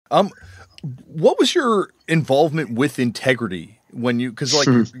What was your involvement with Integrity when you, because like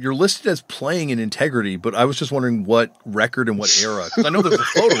you're listed as playing in Integrity, but I was just wondering what record and what era, because I know there's a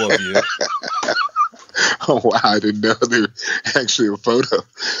photo of you. Oh wow, I didn't know there was actually a photo.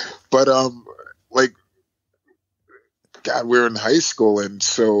 But like, God, we were in high school, and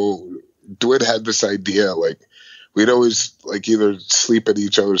so Dwid had this idea, like we'd always like either sleep at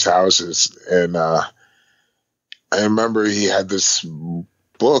each other's houses, and I remember he had this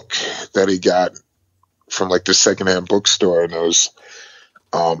book that he got from like the secondhand bookstore, and it was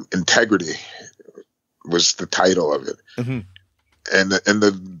Integrity was the title of it. Mm-hmm. And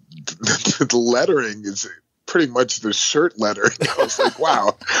the lettering is pretty much the shirt lettering. I was like,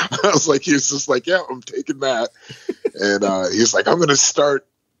 wow. I was like, he was just like, yeah, I'm taking that. And he's like, I'm going to start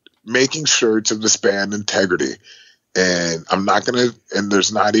making shirts of this band Integrity. And I'm not going to, and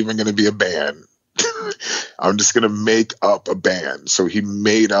there's not even going to be a band. I'm just going to make up a band. So he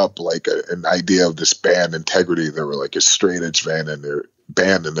made up like an idea of this band Integrity. They were like a straight edge band, and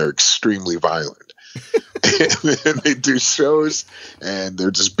they're extremely violent. And they do shows, and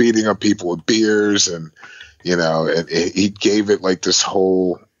they're just beating up people with beers, and you know, and he gave it like this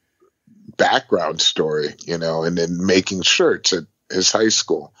whole background story, you know, and then making shirts at his high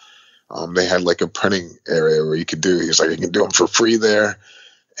school. They had like a printing area where you could do. He's like, you can do them for free there,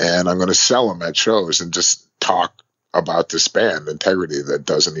 and I'm going to sell them at shows and just talk about this band Integrity that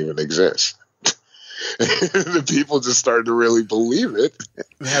doesn't even exist. The people just started to really believe it.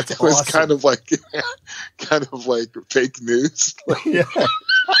 That's it was awesome. kind of like fake news. Yeah.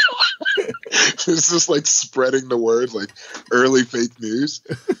 It's just like spreading the word, like early fake news.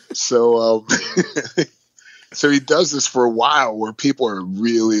 So, so he does this for a while where people are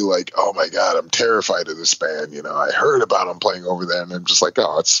really like, oh my God, I'm terrified of this band. You know, I heard about them playing over there, and I'm just like,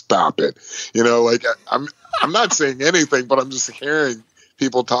 oh, stop it. You know, like I'm not saying anything, but I'm just hearing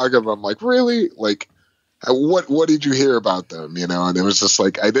people talk about them. Like, really? Like, what did you hear about them? You know, and it was just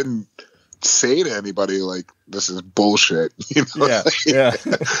like, I didn't say to anybody like, this is bullshit. You know? Yeah, yeah.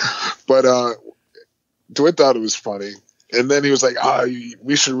 But Dwid thought it was funny, and then he was like,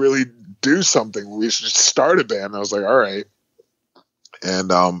 we should really do something. We should start a band. I was like, all right.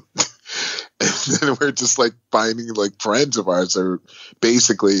 And and then we're just like finding like friends of ours. Or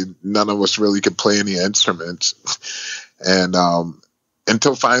basically none of us really could play any instruments, and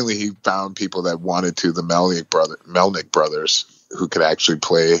until finally he found people that wanted to, the Melnick brothers, who could actually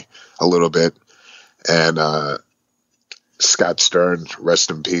play a little bit. And Scott Stern,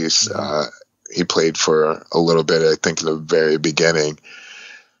 rest in peace. He played for a little bit, I think, in the very beginning,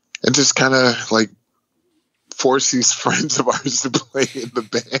 and just kind of like force these friends of ours to play in the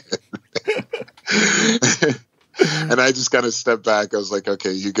band. And I just kind of stepped back. I was like,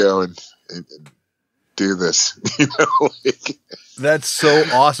 okay, you go and do this. You know, like, that's so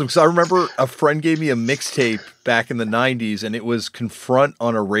awesome. Because I remember a friend gave me a mixtape back in the 90s, and it was Confront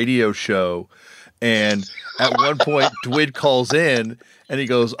on a radio show. And at one point, Dwid calls in, and he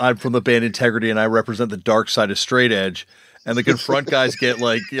goes, I'm from the band Integrity, and I represent the dark side of straight edge. And the Confront guys get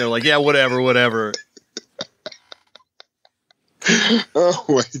like, you know, like, yeah, whatever. Oh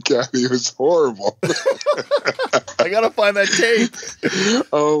my God, he was horrible. I gotta find that tape.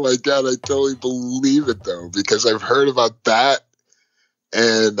 Oh my God, I totally believe it though, because I've heard about that,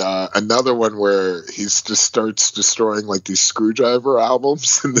 and another one where he just starts destroying like these Screwdriver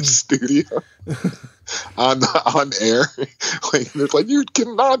albums in the studio on air. Like, it's like, you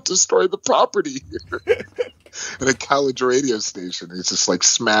cannot destroy the property here. In a college radio station, he's just like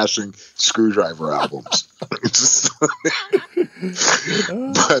smashing Screwdriver albums. But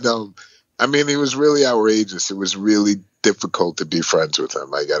I mean, he was really outrageous. It was really difficult to be friends with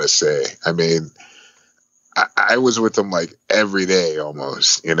him, I gotta say. I mean, I was with him like every day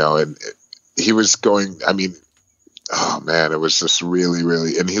almost, you know, and he was going, I mean, oh man, it was just really,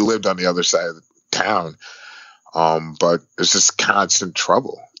 really, and he lived on the other side of the town, but it was just constant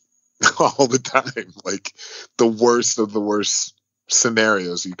trouble. All the time, like the worst of the worst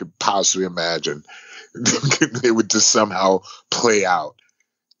scenarios you could possibly imagine. They would just somehow play out,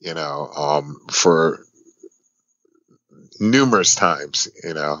 you know, for numerous times.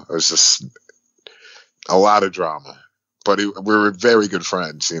 You know, it was just a lot of drama, but we were very good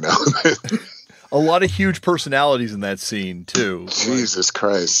friends, you know. A lot of huge personalities in that scene too. Jesus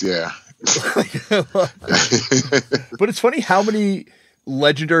Christ, yeah. But it's funny how many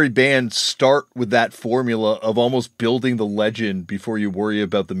legendary bands start with that formula of almost building the legend before you worry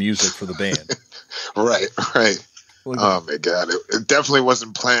about the music for the band. Right. Oh my God, it definitely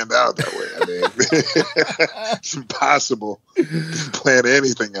wasn't planned out that way. I mean, it's impossible to plan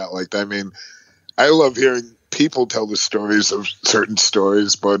anything out like that. I mean, I love hearing people tell the stories of certain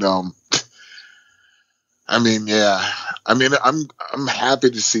stories, but I mean, yeah. I mean, I'm happy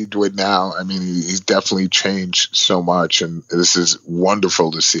to see Dwid now. I mean, he's definitely changed so much, and this is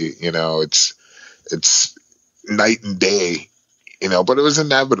wonderful to see. You know, it's night and day. You know, but it was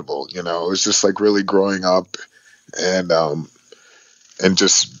inevitable. You know, it was just like really growing up, and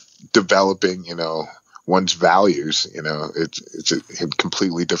just developing. You know, one's values. You know, it's a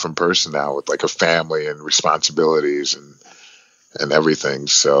completely different person now with like a family and responsibilities and everything.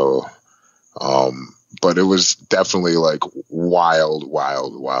 So. But it was definitely like wild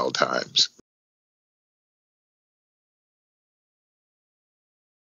times.